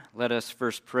let us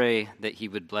first pray that he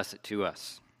would bless it to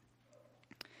us.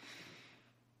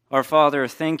 Our Father,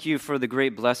 thank you for the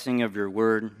great blessing of your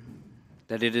word,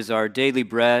 that it is our daily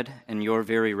bread and your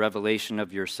very revelation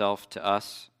of yourself to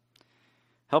us.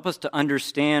 Help us to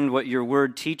understand what your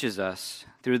word teaches us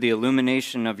through the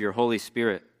illumination of your Holy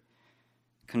Spirit.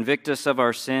 Convict us of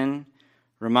our sin,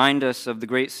 remind us of the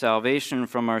great salvation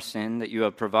from our sin that you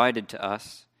have provided to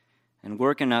us, and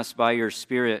work in us by your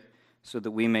Spirit so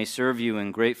that we may serve you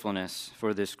in gratefulness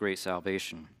for this great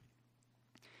salvation.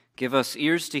 Give us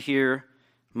ears to hear,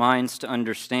 minds to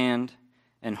understand,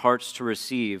 and hearts to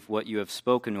receive what you have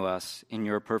spoken to us in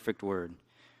your perfect word.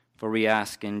 For we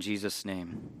ask in Jesus'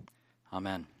 name.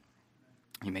 Amen.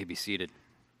 You may be seated.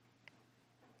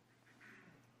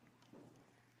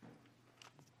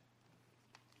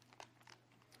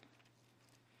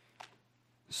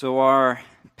 So our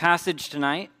passage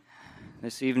tonight,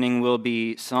 this evening, will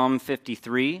be Psalm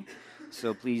 53.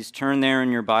 So please turn there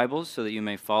in your Bibles so that you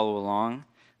may follow along.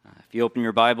 If you open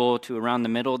your Bible to around the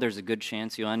middle, there's a good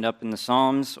chance you'll end up in the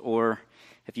Psalms, or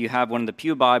if you have one of the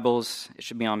Pew Bibles, it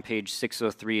should be on page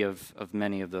 603 of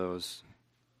many of those.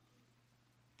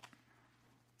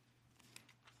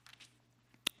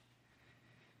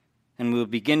 And we'll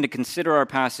begin to consider our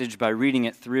passage by reading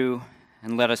it through,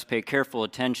 and let us pay careful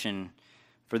attention,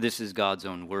 for this is God's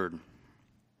own word.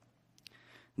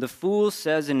 The fool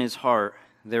says in his heart,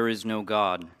 "There is no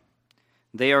God."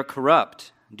 They are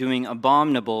corrupt, doing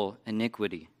abominable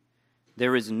iniquity.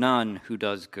 There is none who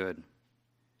does good.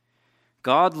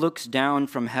 God looks down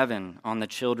from heaven on the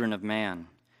children of man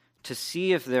to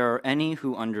see if there are any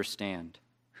who understand,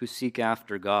 who seek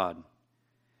after God.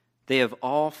 They have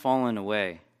all fallen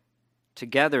away.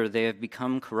 Together they have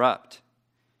become corrupt.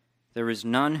 There is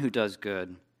none who does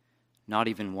good, not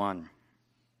even one.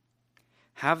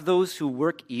 Have those who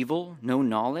work evil no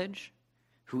knowledge,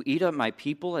 who eat up my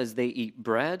people as they eat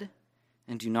bread,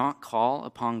 and do not call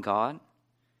upon God?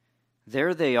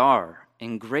 There they are,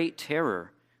 in great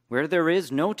terror, where there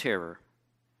is no terror.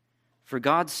 For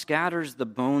God scatters the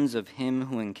bones of him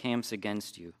who encamps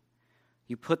against you.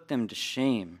 You put them to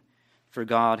shame, for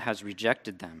God has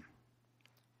rejected them.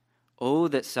 Oh,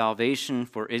 that salvation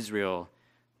for Israel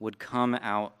would come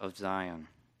out of Zion.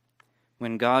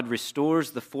 When God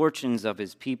restores the fortunes of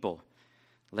his people,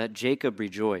 let Jacob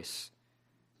rejoice,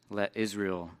 let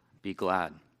Israel be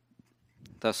glad.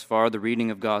 Thus far, the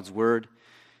reading of God's word.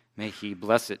 May he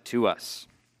bless it to us.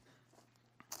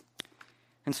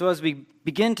 And so as we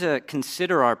begin to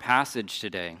consider our passage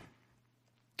today,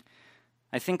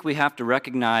 I think we have to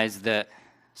recognize that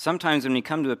sometimes when we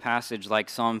come to a passage like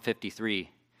Psalm 53,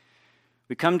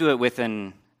 we come to it with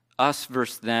an us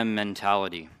versus them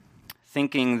mentality,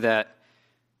 thinking that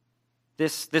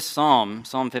this psalm,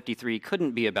 Psalm 53,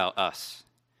 couldn't be about us.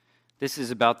 This is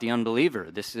about the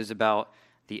unbeliever. This is about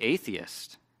the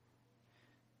atheist.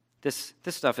 This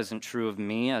stuff isn't true of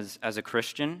me as a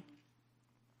Christian.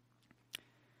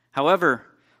 However,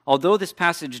 although this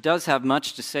passage does have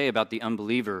much to say about the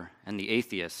unbeliever and the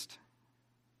atheist,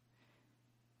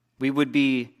 we would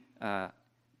be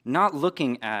not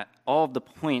looking at all of the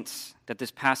points that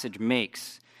this passage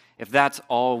makes if that's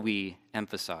all we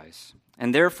emphasize.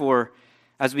 And therefore,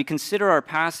 as we consider our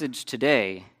passage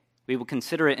today, we will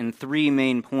consider it in three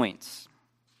main points.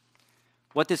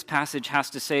 What this passage has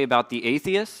to say about the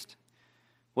atheist,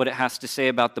 what it has to say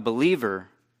about the believer,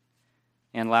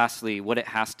 and lastly, what it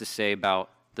has to say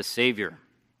about the Savior.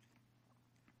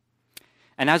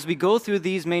 And as we go through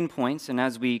these main points, and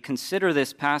as we consider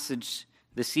this passage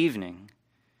this evening,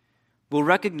 we'll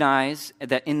recognize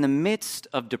that in the midst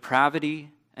of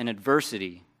depravity and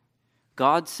adversity,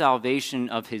 God's salvation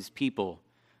of his people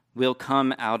will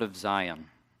come out of Zion.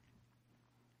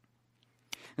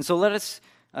 And so let us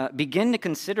begin to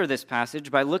consider this passage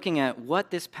by looking at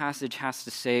what this passage has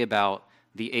to say about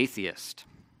the atheist.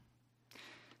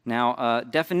 Now,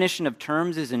 definition of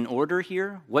terms is in order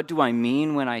here. What do I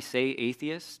mean when I say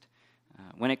atheist?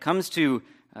 When it comes to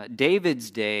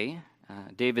David's day,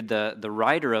 David, the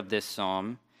writer of this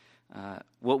psalm,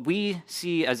 what we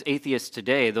see as atheists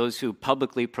today, those who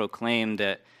publicly proclaim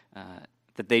that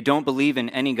they don't believe in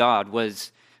any God,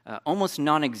 was almost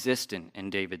non-existent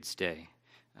in David's day.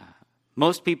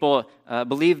 Most people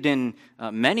believed in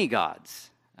many gods.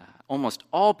 Almost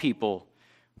all people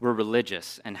were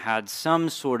religious and had some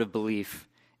sort of belief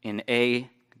in a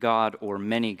god or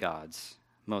many gods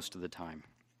most of the time.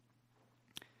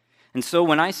 And so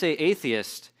when I say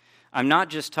atheist, I'm not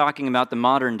just talking about the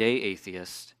modern-day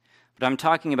atheist, but I'm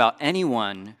talking about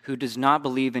anyone who does not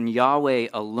believe in Yahweh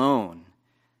alone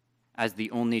as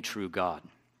the only true God.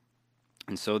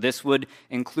 And so this would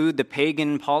include the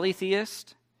pagan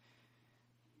polytheist,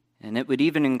 And it would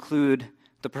even include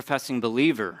the professing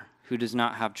believer who does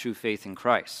not have true faith in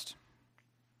Christ.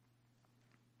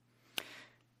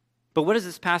 But what does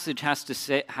this passage have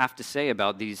to say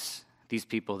about these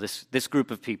people, this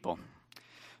group of people?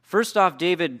 First off,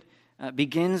 David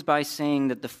begins by saying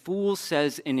that the fool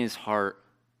says in his heart,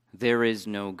 "There is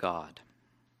no God."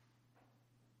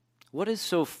 What is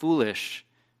so foolish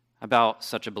about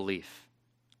such a belief?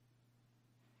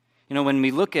 You know, when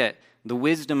we look at the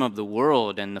wisdom of the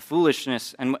world and the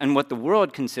foolishness and what the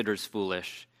world considers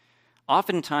foolish,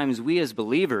 oftentimes we as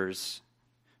believers,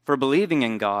 for believing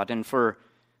in God and for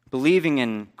believing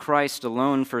in Christ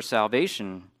alone for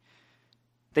salvation,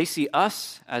 they see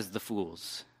us as the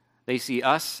fools. They see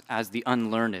us as the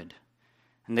unlearned.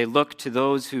 And they look to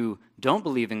those who don't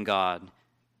believe in God,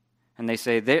 and they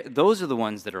say, those are the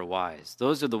ones that are wise.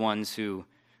 Those are the ones who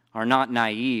are not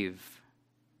naive.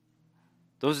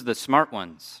 Those are the smart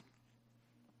ones.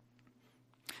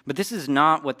 But this is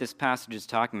not what this passage is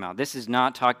talking about. This is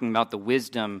not talking about the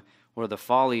wisdom or the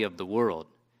folly of the world.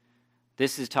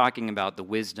 This is talking about the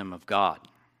wisdom of God.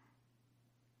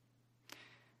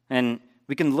 And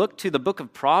we can look to the book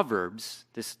of Proverbs,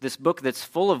 this book that's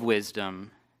full of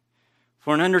wisdom,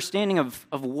 for an understanding of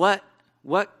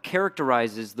what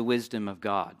characterizes the wisdom of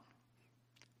God.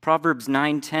 Proverbs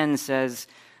 9:10 says,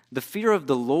 "The fear of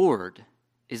the Lord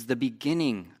is the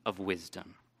beginning of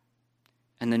wisdom,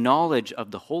 and the knowledge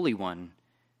of the Holy One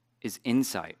is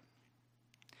insight."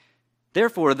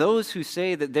 Therefore, those who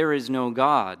say that there is no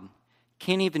God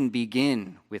can't even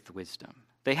begin with wisdom.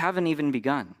 They haven't even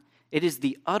begun. It is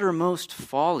the uttermost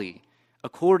folly,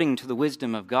 according to the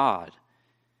wisdom of God,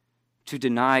 to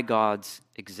deny God's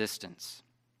existence.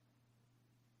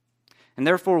 And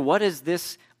therefore, what is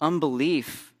this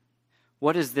unbelief?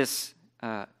 What is this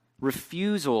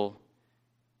refusal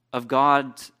of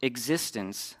God's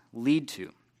existence lead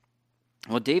to?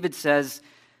 Well, David says,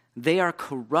 "They are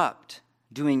corrupt,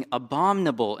 doing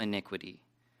abominable iniquity.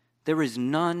 There is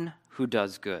none who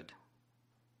does good."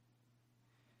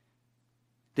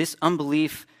 This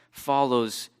unbelief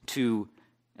follows to,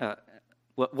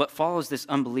 what follows this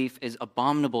unbelief is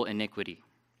abominable iniquity.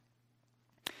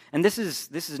 And this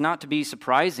is not to be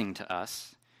surprising to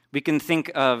us. We can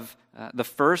think of the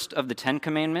first of the 10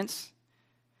 Commandments,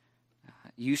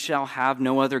 "You shall have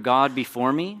no other God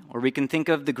before me." Or we can think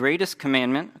of the greatest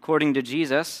commandment, according to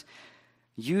Jesus,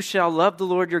 "You shall love the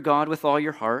Lord your God with all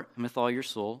your heart, and with all your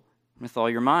soul, and with all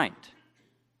your mind."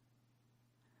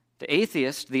 The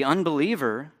atheist, the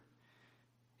unbeliever,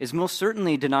 is most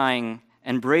certainly denying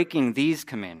and breaking these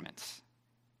commandments,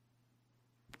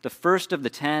 the first of the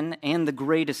 10 and the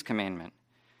greatest commandment.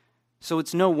 So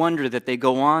it's no wonder that they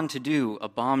go on to do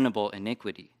abominable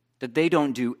iniquity, that they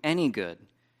don't do any good.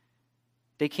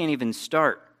 They can't even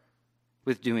start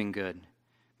with doing good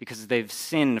because they've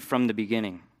sinned from the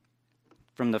beginning,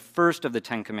 from the first of the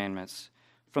 10 commandments,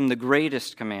 from the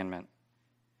greatest commandment.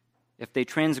 If they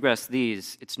transgress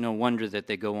these, it's no wonder that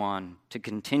they go on to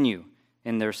continue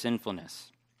in their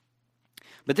sinfulness.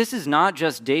 But this is not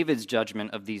just David's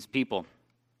judgment of these people.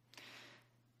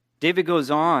 David goes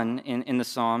on in the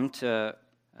psalm to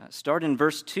start in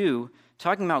verse 2,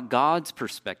 talking about God's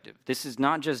perspective. This is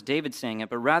not just David saying it,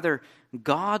 but rather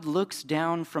God looks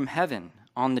down from heaven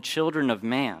on the children of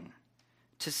man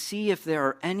to see if there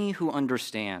are any who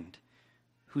understand,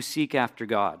 who seek after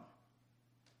God.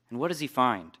 And what does he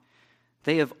find?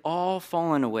 They have all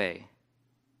fallen away.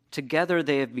 Together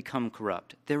they have become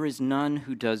corrupt. There is none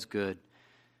who does good,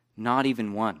 not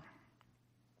even one.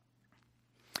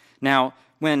 Now,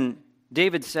 when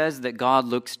David says that God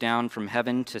looks down from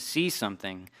heaven to see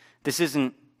something, this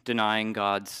isn't denying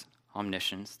God's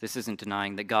omniscience. This isn't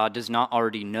denying that God does not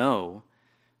already know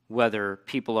whether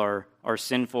people are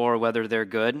sinful or whether they're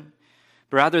good.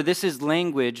 But rather, this is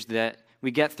language that we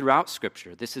get throughout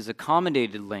Scripture. This is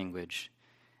accommodated language.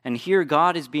 And here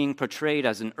God is being portrayed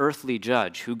as an earthly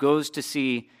judge who goes to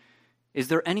see, is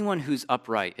there anyone who's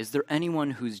upright? Is there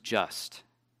anyone who's just?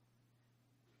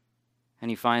 And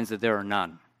he finds that there are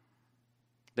none.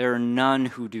 There are none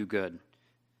who do good.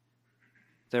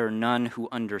 There are none who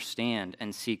understand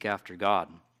and seek after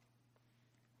God.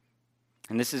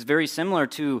 And this is very similar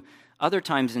to other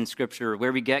times in Scripture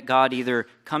where we get God either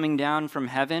coming down from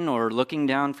heaven or looking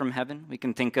down from heaven. We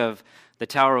can think of the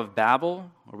Tower of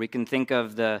Babel, or we can think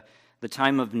of the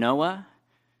time of Noah.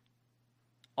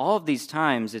 All of these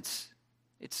times, it's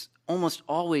almost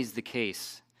always the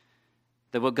case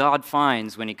that what God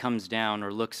finds when he comes down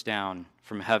or looks down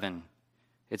from heaven,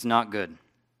 it's not good.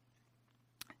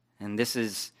 And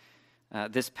this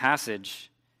passage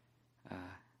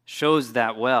shows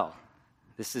that well.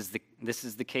 This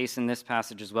is the case in this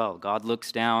passage as well. God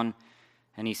looks down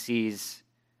and he sees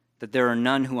that there are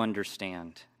none who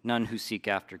understand, none who seek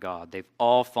after God. They've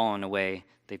all fallen away,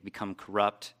 they've become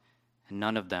corrupt, and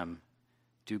none of them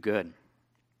do good.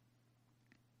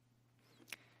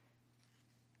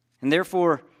 And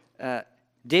therefore,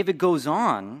 David goes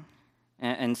on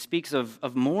and speaks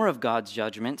of more of God's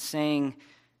judgment, saying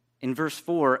in verse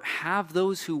 4, "Have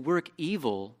those who work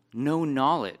evil no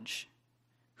knowledge,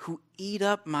 who eat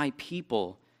up my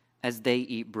people as they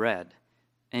eat bread,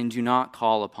 and do not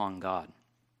call upon God."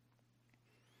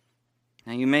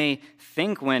 Now you may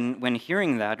think when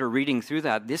hearing that or reading through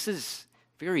that, this is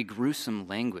very gruesome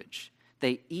language.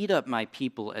 They eat up my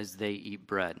people as they eat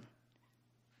bread.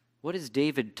 What is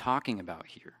David talking about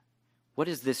here? What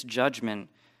is this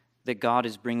judgment that God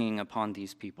is bringing upon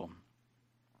these people?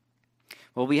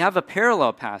 Well, we have a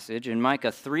parallel passage in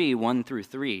Micah 3, 1 through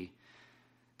 3,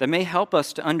 that may help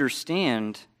us to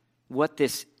understand what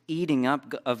this eating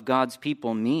up of God's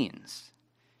people means.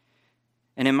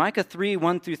 And in Micah 3,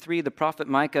 1 through 3, the prophet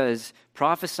Micah is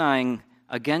prophesying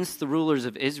against the rulers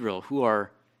of Israel who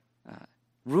are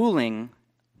ruling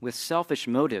with selfish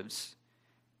motives.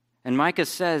 And Micah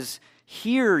says,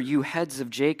 "Hear, you heads of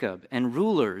Jacob and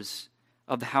rulers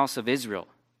of the house of Israel.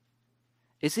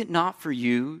 Is it not for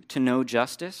you to know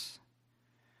justice?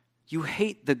 You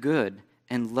hate the good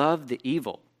and love the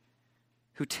evil,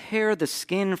 who tear the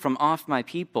skin from off my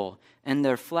people and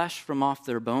their flesh from off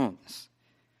their bones,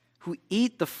 who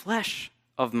eat the flesh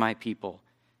of my people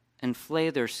and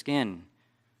flay their skin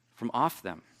from off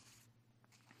them."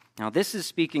 Now, this is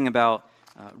speaking about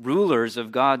rulers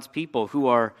of God's people who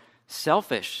are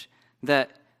selfish,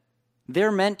 that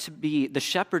they're meant to be the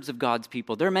shepherds of God's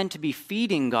people. They're meant to be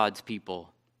feeding God's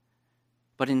people.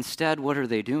 But instead, what are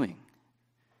they doing?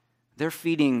 They're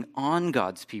feeding on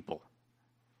God's people.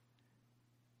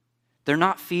 They're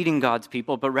not feeding God's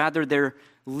people, but rather they're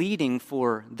leading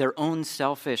for their own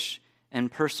selfish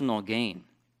and personal gain.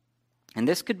 And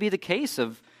this could be the case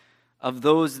of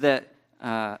those that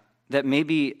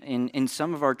maybe in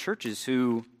some of our churches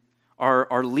who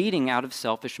are leading out of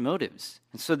selfish motives.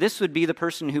 And so this would be the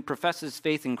person who professes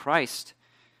faith in Christ,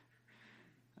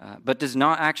 but does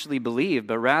not actually believe,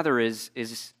 but rather is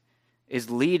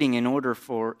leading in order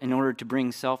to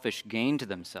bring selfish gain to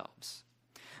themselves.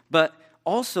 But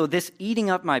also, this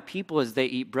eating up my people as they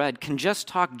eat bread can just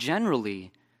talk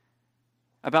generally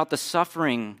about the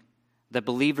suffering that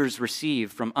believers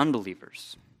receive from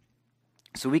unbelievers.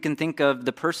 So we can think of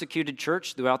the persecuted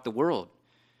church throughout the world,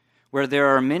 where there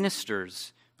are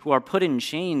ministers who are put in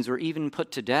chains or even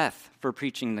put to death for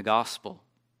preaching the gospel.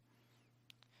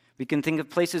 We can think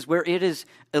of places where it is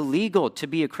illegal to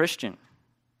be a Christian.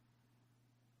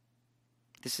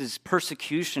 This is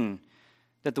persecution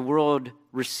that the world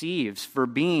receives for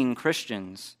being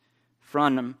Christians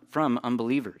from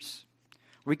unbelievers.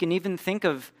 We can even think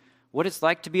of what it's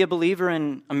like to be a believer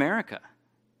in America,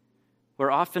 where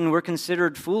often we're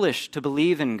considered foolish to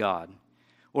believe in God,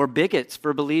 or bigots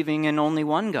for believing in only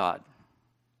one God.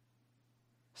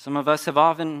 Some of us have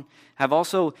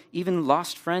also even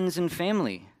lost friends and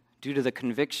family due to the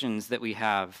convictions that we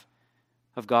have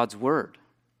of God's word.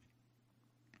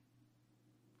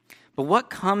 But what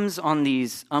comes on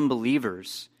these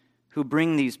unbelievers who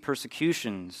bring these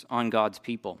persecutions on God's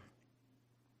people?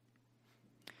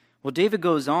 Well, David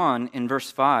goes on in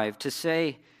verse 5 to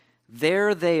say,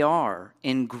 "There they are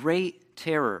in great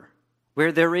terror,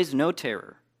 where there is no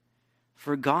terror.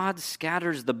 For God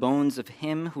scatters the bones of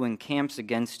him who encamps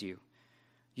against you.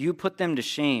 You put them to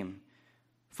shame,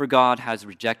 for God has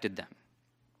rejected them."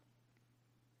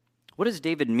 What does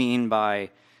David mean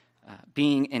by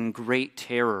being in great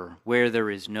terror where there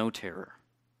is no terror?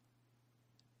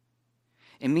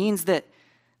 It means that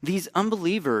these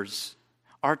unbelievers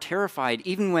are terrified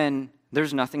even when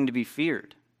there's nothing to be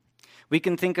feared. We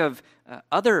can think of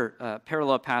other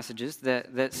parallel passages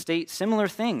that state similar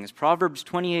things. Proverbs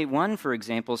 28:1, for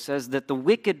example, says that the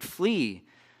wicked flee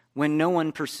when no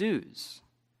one pursues.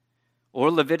 Or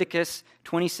Leviticus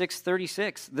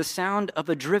 26:36, "The sound of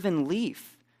a driven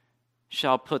leaf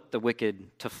shall put the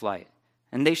wicked to flight,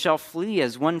 and they shall flee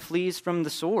as one flees from the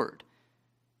sword,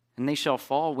 and they shall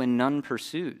fall when none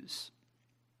pursues."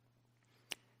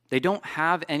 They don't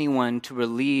have anyone to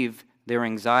relieve their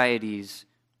anxieties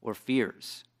or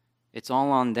fears. It's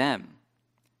all on them.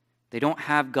 They don't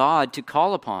have God to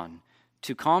call upon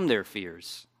to calm their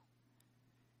fears.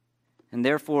 And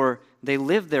therefore, they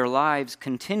live their lives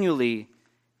continually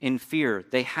in fear.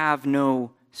 They have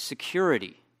no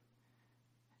security.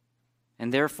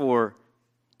 And therefore,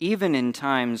 even in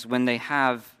times when they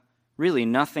have really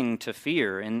nothing to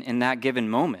fear in that given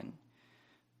moment,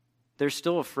 they're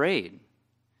still afraid.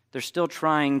 They're still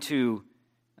trying to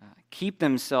keep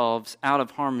themselves out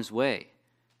of harm's way,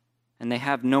 and they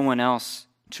have no one else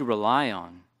to rely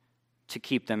on to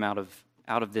keep them out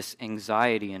of this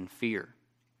anxiety and fear.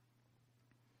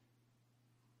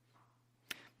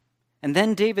 And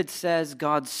then David says,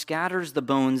 God scatters the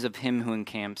bones of him who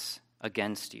encamps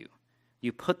against you.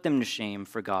 You put them to shame,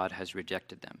 for God has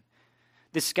rejected them.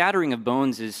 This scattering of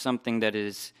bones is something that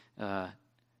is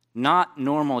not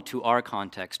normal to our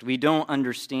context. We don't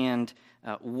understand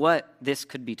what this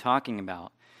could be talking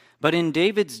about. But in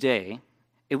David's day,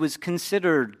 it was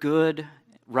considered good,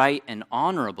 right, and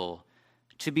honorable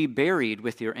to be buried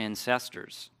with your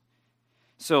ancestors.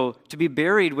 So, to be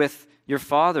buried with your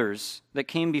fathers that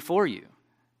came before you.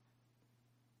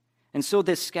 And so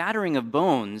this scattering of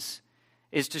bones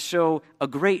is to show a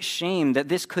great shame that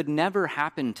this could never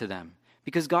happen to them,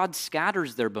 because God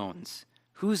scatters their bones.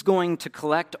 Who's going to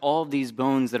collect all of these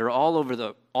bones that are all over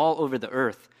the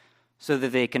earth so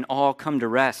that they can all come to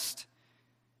rest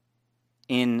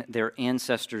in their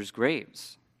ancestors'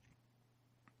 graves?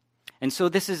 And so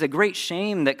this is a great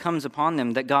shame that comes upon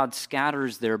them, that God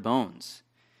scatters their bones.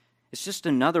 It's just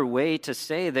another way to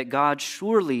say that God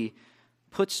surely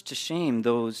puts to shame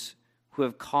those who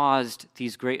have caused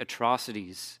these great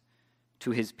atrocities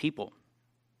to his people.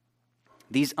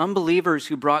 These unbelievers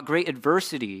who brought great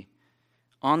adversity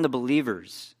on the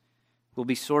believers will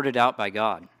be sorted out by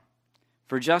God.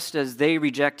 For just as they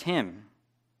reject him,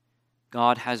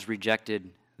 God has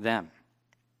rejected them.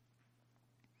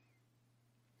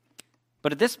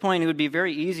 But at this point, it would be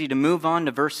very easy to move on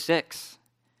to verse 6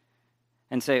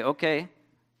 and say, okay,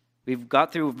 we've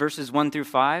got through verses 1 through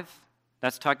 5.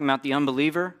 That's talking about the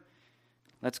unbeliever.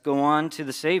 Let's go on to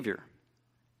the Savior.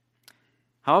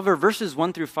 However, verses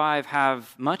 1 through 5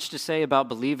 have much to say about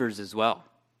believers as well.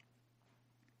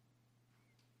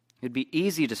 It'd be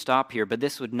easy to stop here, but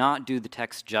this would not do the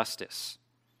text justice.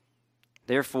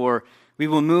 Therefore, we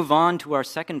will move on to our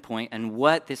second point and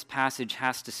what this passage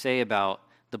has to say about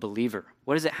the believer.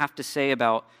 What does it have to say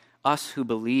about us who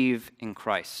believe in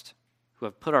Christ, who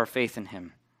have put our faith in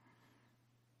him?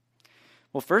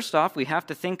 Well, first off, we have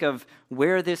to think of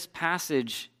where this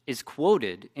passage is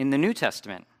quoted in the New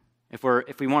Testament, if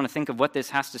we want to think of what this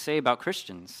has to say about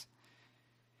Christians.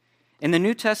 In the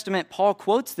New Testament, Paul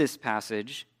quotes this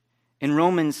passage in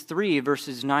Romans 3,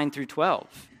 verses 9 through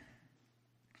 12.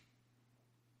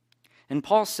 And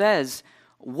Paul says,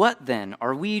 "What then?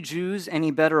 Are we Jews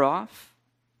any better off?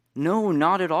 No,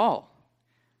 not at all.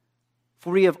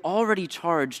 For we have already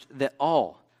charged that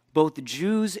all, both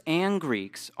Jews and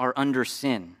Greeks, are under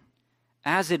sin.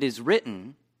 As it is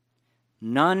written,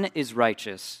 none is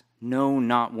righteous, no,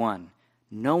 not one.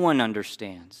 No one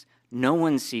understands. No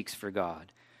one seeks for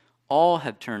God. All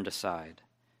have turned aside.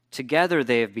 Together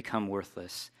they have become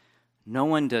worthless. No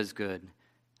one does good,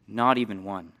 not even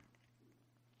one."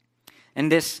 And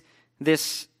this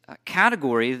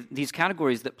category, these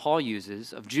categories that Paul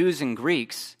uses of Jews and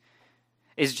Greeks,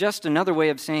 is just another way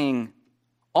of saying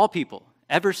all people,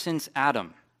 ever since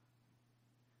Adam.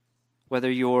 Whether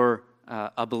you're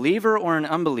a believer or an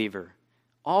unbeliever,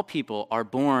 all people are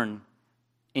born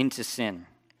into sin.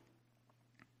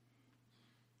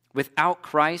 Without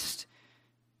Christ,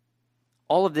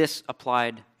 all of this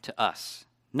applied to us.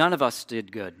 None of us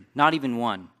did good, not even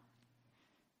one.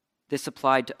 This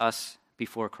applied to us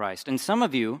before Christ. And some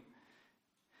of you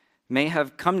may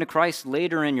have come to Christ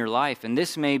later in your life, and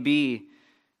this may be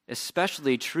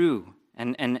especially true,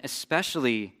 and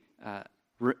especially,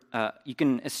 you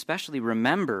can especially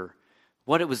remember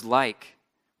what it was like,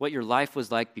 what your life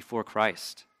was like before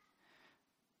Christ.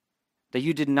 That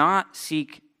you did not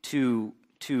seek to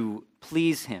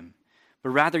please him, but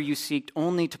rather you seeked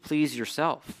only to please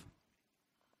yourself.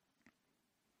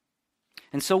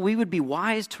 And so we would be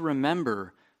wise to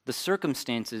remember the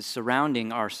circumstances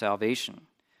surrounding our salvation.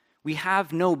 We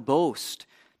have no boast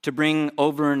to bring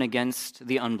over and against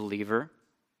the unbeliever,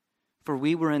 for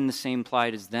we were in the same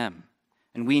plight as them,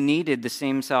 and we needed the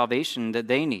same salvation that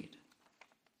they need.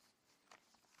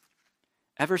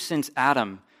 Ever since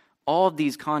Adam, all of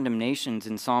these condemnations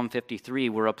in Psalm 53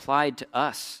 were applied to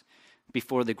us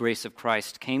before the grace of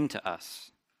Christ came to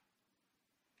us.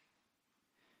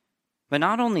 But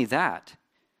not only that,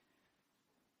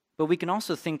 but we can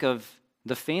also think of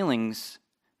the failings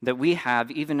that we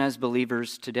have even as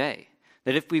believers today.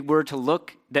 That if we were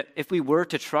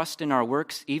to trust in our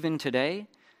works even today,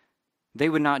 they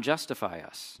would not justify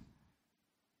us.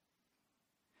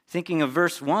 Thinking of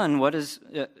verse 1,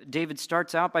 David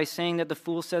starts out by saying that the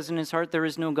fool says in his heart, there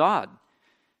is no God.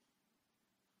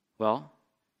 Well,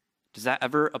 does that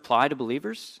ever apply to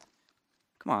believers?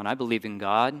 Come on, I believe in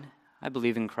God. I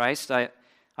believe in Christ.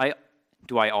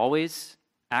 Do I always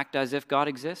act as if God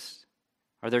exists?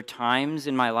 Are there times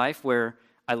in my life where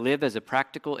I live as a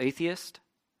practical atheist?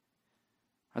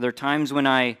 Are there times when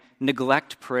I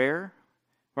neglect prayer,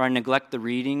 or I neglect the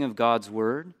reading of God's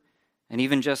word, and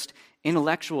even just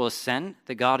intellectual assent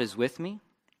that God is with me?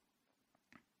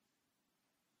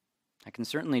 I can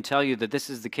certainly tell you that this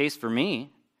is the case for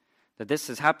me, that this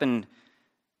has happened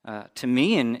to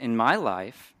me in my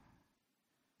life.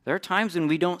 There are times when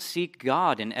we don't seek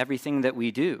God in everything that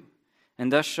we do,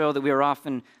 and thus show that we are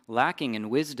often lacking in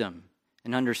wisdom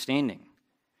and understanding.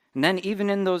 And then even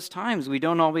in those times, we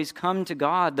don't always come to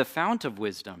God, the fount of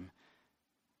wisdom.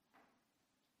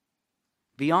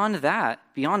 Beyond that,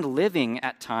 beyond living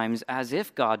at times as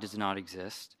if God does not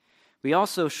exist, we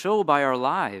also show by our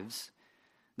lives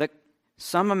that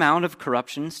some amount of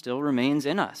corruption still remains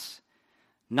in us.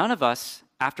 None of us,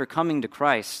 after coming to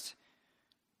Christ,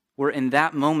 were in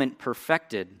that moment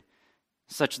perfected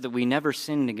such that we never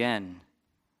sinned again.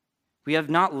 We have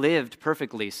not lived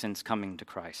perfectly since coming to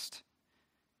Christ.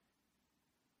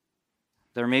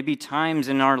 There may be times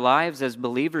in our lives as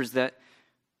believers that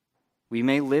we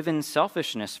may live in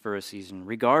selfishness for a season,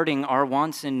 regarding our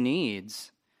wants and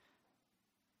needs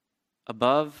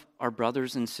above our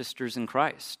brothers and sisters in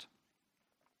Christ.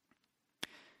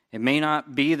 It may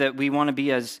not be that we want to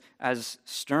be as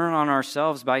stern on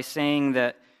ourselves by saying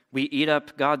that we eat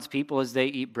up God's people as they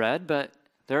eat bread, but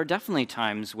there are definitely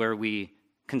times where we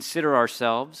consider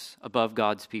ourselves above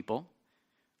God's people,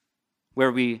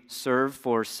 where we serve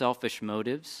for selfish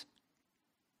motives.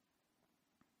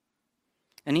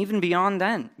 And even beyond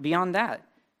that,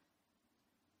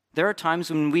 there are times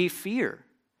when we fear,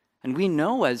 and we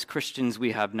know as Christians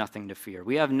we have nothing to fear.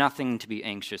 We have nothing to be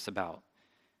anxious about.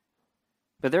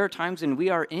 But there are times when we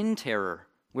are in terror,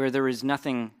 where there is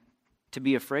nothing to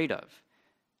be afraid of.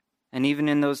 And even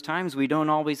in those times, we don't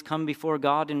always come before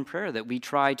God in prayer, that we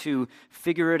try to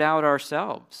figure it out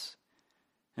ourselves.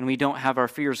 And we don't have our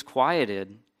fears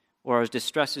quieted or our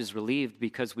distresses relieved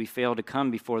because we fail to come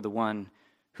before the one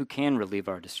who can relieve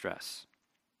our distress.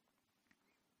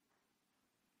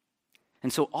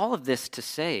 And so all of this to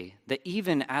say that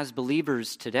even as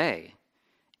believers today,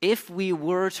 if we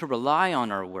were to rely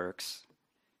on our works,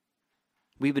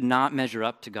 we would not measure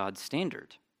up to God's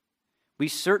standard. We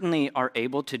certainly are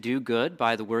able to do good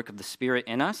by the work of the Spirit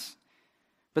in us,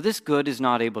 but this good is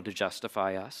not able to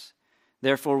justify us.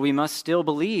 Therefore, we must still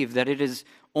believe that it is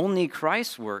only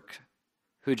Christ's work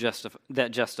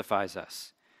that justifies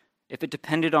us. If it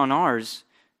depended on ours,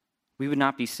 we would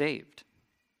not be saved.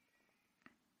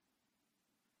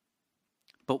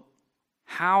 But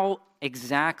how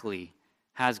exactly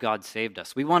has God saved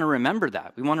us? We want to remember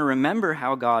that. We want to remember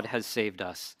how God has saved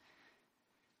us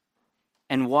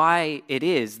and why it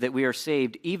is that we are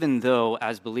saved, even though,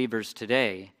 as believers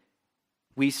today,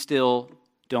 we still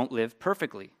don't live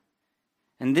perfectly.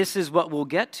 And this is what we'll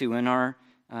get to in our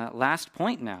last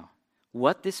point now,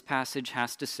 what this passage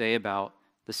has to say about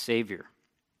the Savior.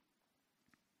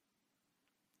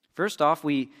 First off,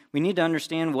 we need to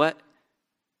understand what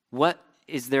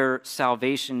is their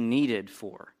salvation needed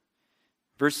for.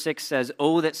 Verse 6 says,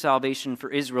 "Oh, that salvation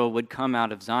for Israel would come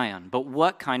out of Zion." But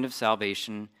what kind of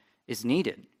salvation is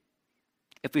needed?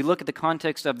 If we look at the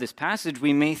context of this passage,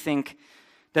 we may think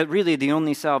that really the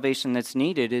only salvation that's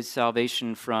needed is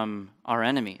salvation from our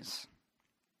enemies.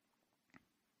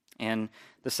 And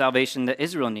the salvation that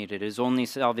Israel needed is only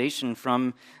salvation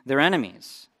from their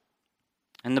enemies.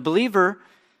 And the believer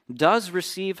does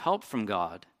receive help from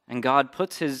God, and God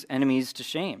puts his enemies to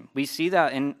shame. We see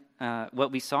that in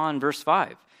what we saw in verse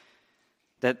 5,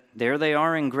 that there they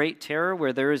are in great terror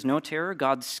where there is no terror.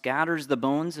 God scatters the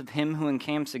bones of him who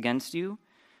encamps against you.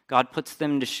 God puts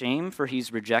them to shame, for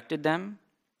he's rejected them.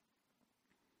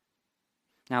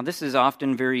 Now, this is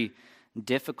often very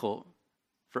difficult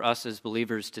for us as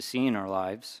believers to see in our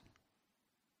lives.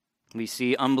 We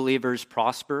see unbelievers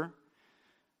prosper,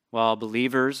 while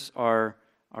believers are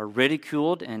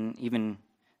ridiculed and even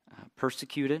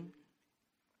persecuted.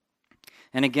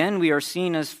 And again, we are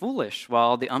seen as foolish,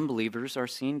 while the unbelievers are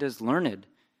seen as learned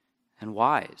and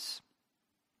wise.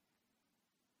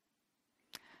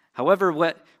 However,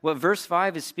 what verse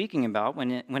 5 is speaking about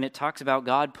when it talks about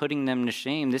God putting them to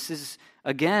shame, this is,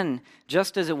 again,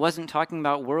 just as it wasn't talking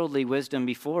about worldly wisdom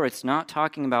before, it's not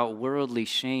talking about worldly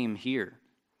shame here.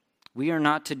 We are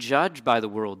not to judge by the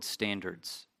world's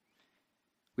standards.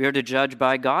 We are to judge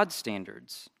by God's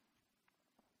standards.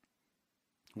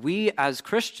 We as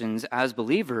Christians, as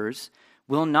believers,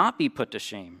 will not be put to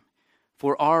shame,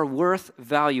 for our worth,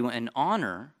 value, and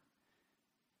honor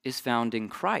is found in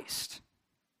Christ.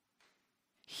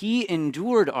 He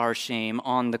endured our shame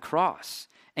on the cross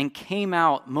and came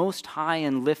out most high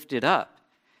and lifted up.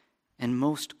 and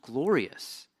most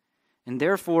glorious. And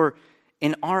therefore,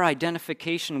 in our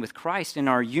identification with Christ, in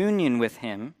our union with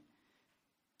him,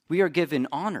 we are given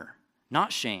honor,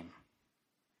 not shame.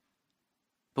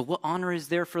 But what honor is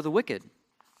there for the wicked?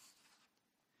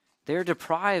 They are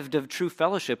deprived of true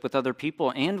fellowship with other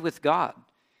people and with God.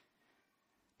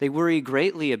 They worry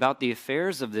greatly about the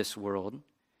affairs of this world,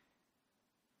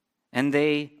 and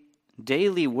they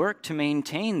daily work to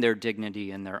maintain their dignity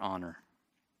and their honor.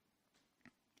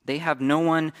 They have no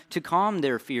one to calm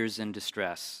their fears and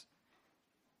distress.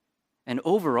 And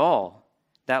overall,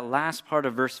 that last part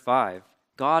of verse 5,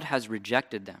 God has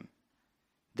rejected them.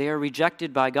 They are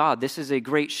rejected by God. This is a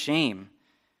great shame.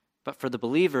 But for the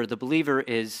believer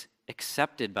is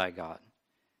accepted by God.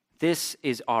 This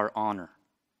is our honor.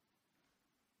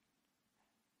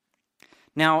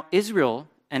 Now, Israel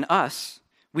and us,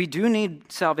 we do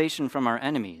need salvation from our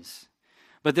enemies,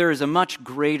 but there is a much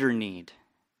greater need.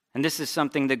 And this is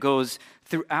something that goes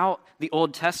throughout the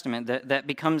Old Testament that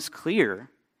becomes clear,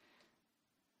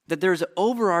 that there's an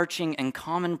overarching and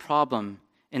common problem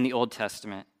in the Old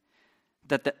Testament,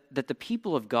 that the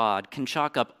people of God can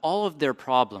chalk up all of their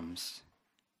problems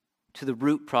to the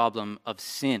root problem of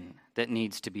sin that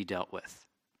needs to be dealt with.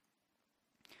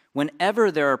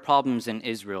 Whenever there are problems in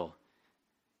Israel,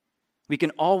 we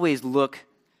can always look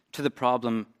to the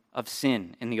problem of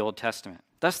sin in the Old Testament.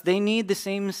 Thus, they need the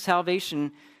same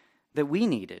salvation that we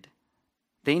needed.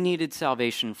 They needed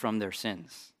salvation from their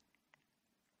sins.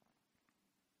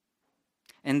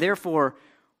 And therefore,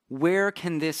 where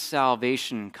can this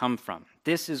salvation come from?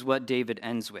 This is what David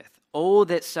ends with. Oh,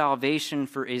 that salvation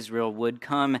for Israel would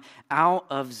come out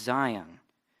of Zion.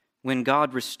 When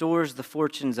God restores the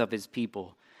fortunes of his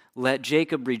people, let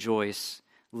Jacob rejoice,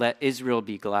 let Israel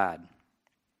be glad.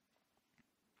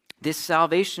 This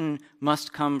salvation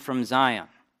must come from Zion.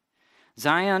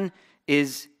 Zion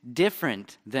is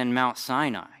different than Mount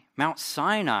Sinai. Mount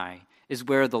Sinai is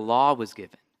where the law was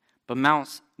given, but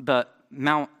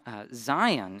Mount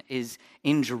Zion is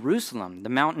in Jerusalem, the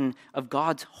mountain of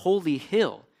God's holy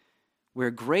hill,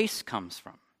 where grace comes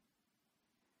from.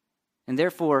 And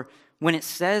therefore, when it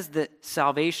says that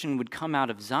salvation would come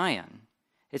out of Zion,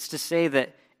 it's to say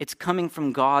that it's coming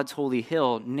from God's holy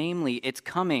hill, namely, it's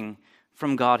coming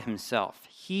from God himself.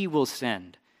 He will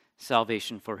send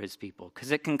salvation for his people,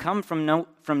 because it can come from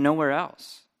nowhere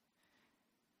else.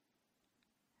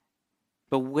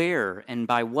 But where and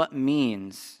by what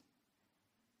means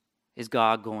is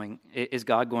God going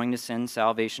to send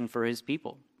salvation for his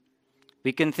people?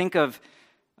 We can think of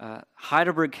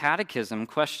Heidelberg Catechism,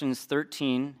 questions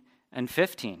 13 and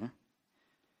 15.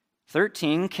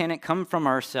 13, can it come from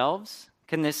ourselves?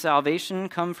 Can this salvation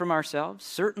come from ourselves?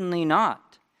 Certainly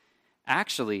not.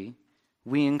 Actually,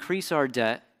 we increase our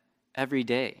debt every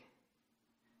day.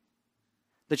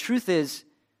 The truth is,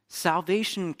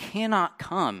 salvation cannot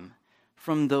come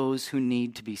from those who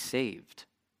need to be saved.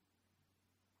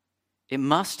 It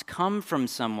must come from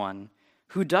someone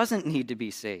who doesn't need to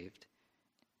be saved.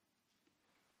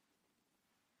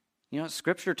 You know,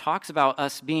 Scripture talks about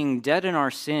us being dead in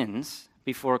our sins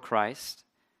before Christ.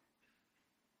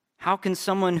 How can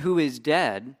someone who is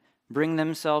dead bring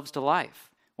themselves to life?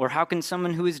 Or how can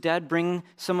someone who is dead bring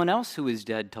someone else who is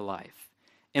dead to life?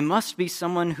 It must be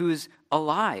someone who's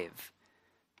alive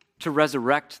to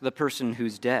resurrect the person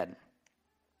who's dead.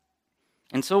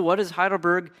 And so what does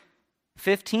Heidelberg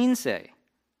 15 say?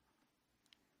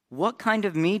 What kind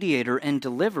of mediator and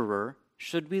deliverer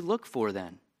should we look for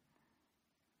then?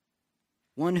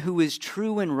 One who is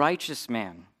true and righteous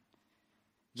man,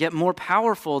 yet more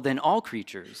powerful than all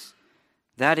creatures.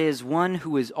 That is, one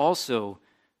who is also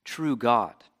true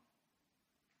God.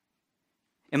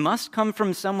 It must come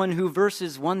from someone who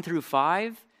verses 1 through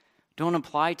 5 don't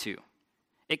apply to.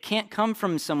 It can't come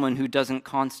from someone who doesn't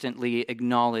constantly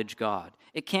acknowledge God.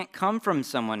 It can't come from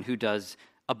someone who does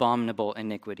abominable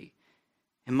iniquity.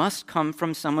 It must come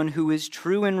from someone who is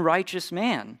true and righteous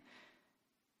man,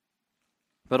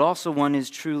 but also one is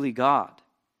truly God.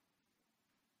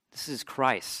 This is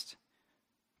Christ.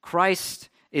 Christ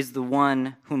is the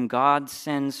one whom God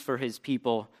sends for his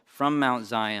people from Mount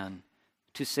Zion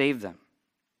to save them.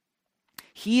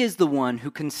 He is the one who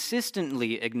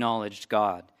consistently acknowledged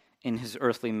God in his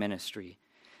earthly ministry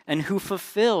and who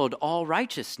fulfilled all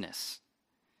righteousness.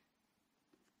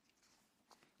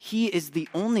 He is the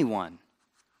only one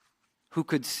who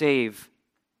could save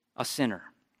a sinner.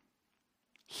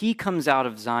 He comes out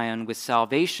of Zion with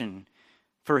salvation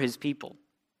for his people.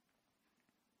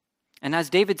 And as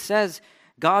David says,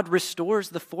 God restores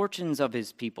the fortunes of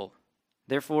his people.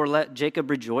 Therefore, let Jacob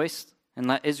rejoice and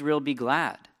let Israel be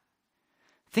glad.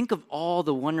 Think of all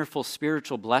the wonderful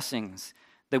spiritual blessings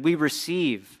that we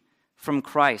receive from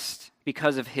Christ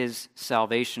because of his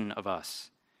salvation of us.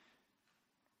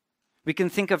 We can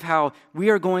think of how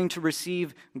we are going to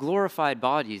receive glorified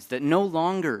bodies, that no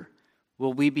longer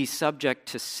will we be subject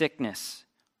to sickness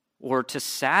or to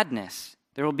sadness.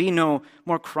 There will be no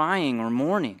more crying or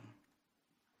mourning.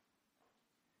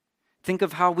 Think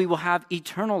of how we will have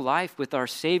eternal life with our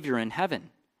Savior in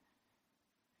heaven.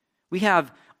 We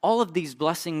have all of these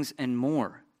blessings and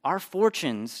more. Our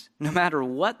fortunes, no matter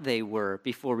what they were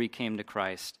before we came to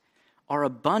Christ, are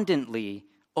abundantly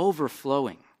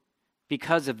overflowing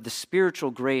because of the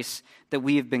spiritual grace that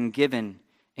we have been given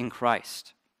in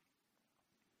Christ.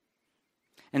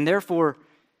 And therefore,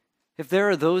 if there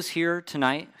are those here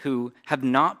tonight who have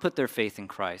not put their faith in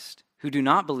Christ, who do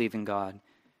not believe in God,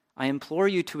 I implore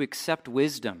you to accept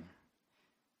wisdom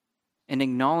in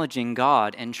acknowledging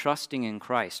God and trusting in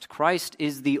Christ. Christ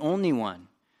is the only one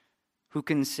who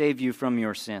can save you from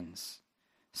your sins.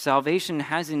 Salvation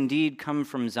has indeed come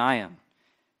from Zion.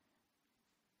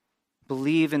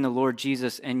 Believe in the Lord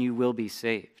Jesus and you will be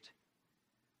saved.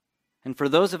 And for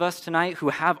those of us tonight who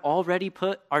have already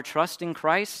put our trust in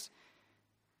Christ,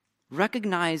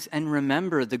 recognize and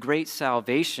remember the great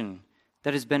salvation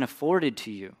that has been afforded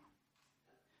to you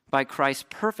by Christ's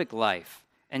perfect life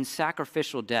and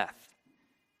sacrificial death.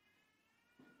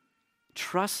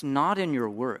 Trust not in your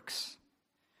works,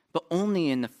 but only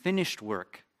in the finished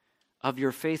work of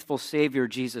your faithful Savior,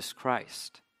 Jesus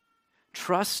Christ.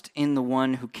 Trust in the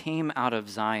one who came out of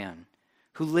Zion,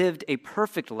 who lived a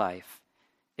perfect life,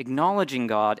 acknowledging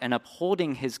God and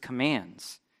upholding his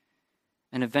commands,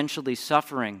 and eventually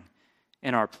suffering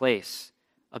in our place,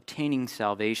 obtaining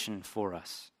salvation for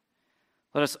us.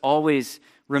 Let us always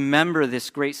remember this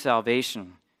great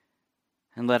salvation,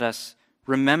 and let us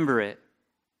remember it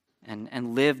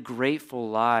and live grateful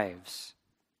lives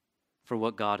for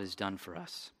what God has done for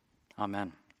us.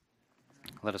 Amen.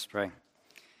 Let us pray.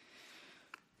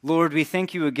 Lord, we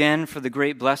thank you again for the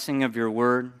great blessing of your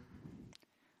word.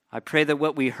 I pray that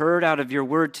what we heard out of your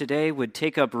word today would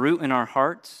take up root in our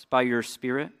hearts by your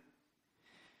Spirit.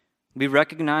 We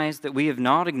recognize that we have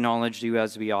not acknowledged you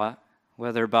as we ought,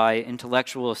 whether by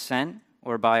intellectual assent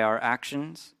or by our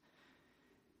actions.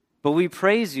 But we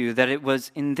praise you that it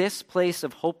was in this place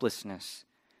of hopelessness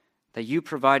that you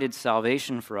provided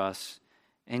salvation for us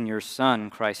in your Son,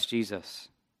 Christ Jesus.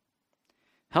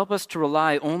 Help us to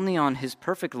rely only on his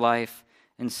perfect life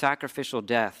and sacrificial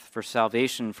death for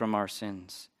salvation from our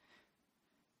sins.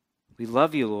 We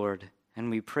love you, Lord, and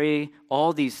we pray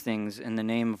all these things in the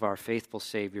name of our faithful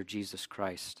Savior, Jesus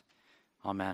Christ. Amen.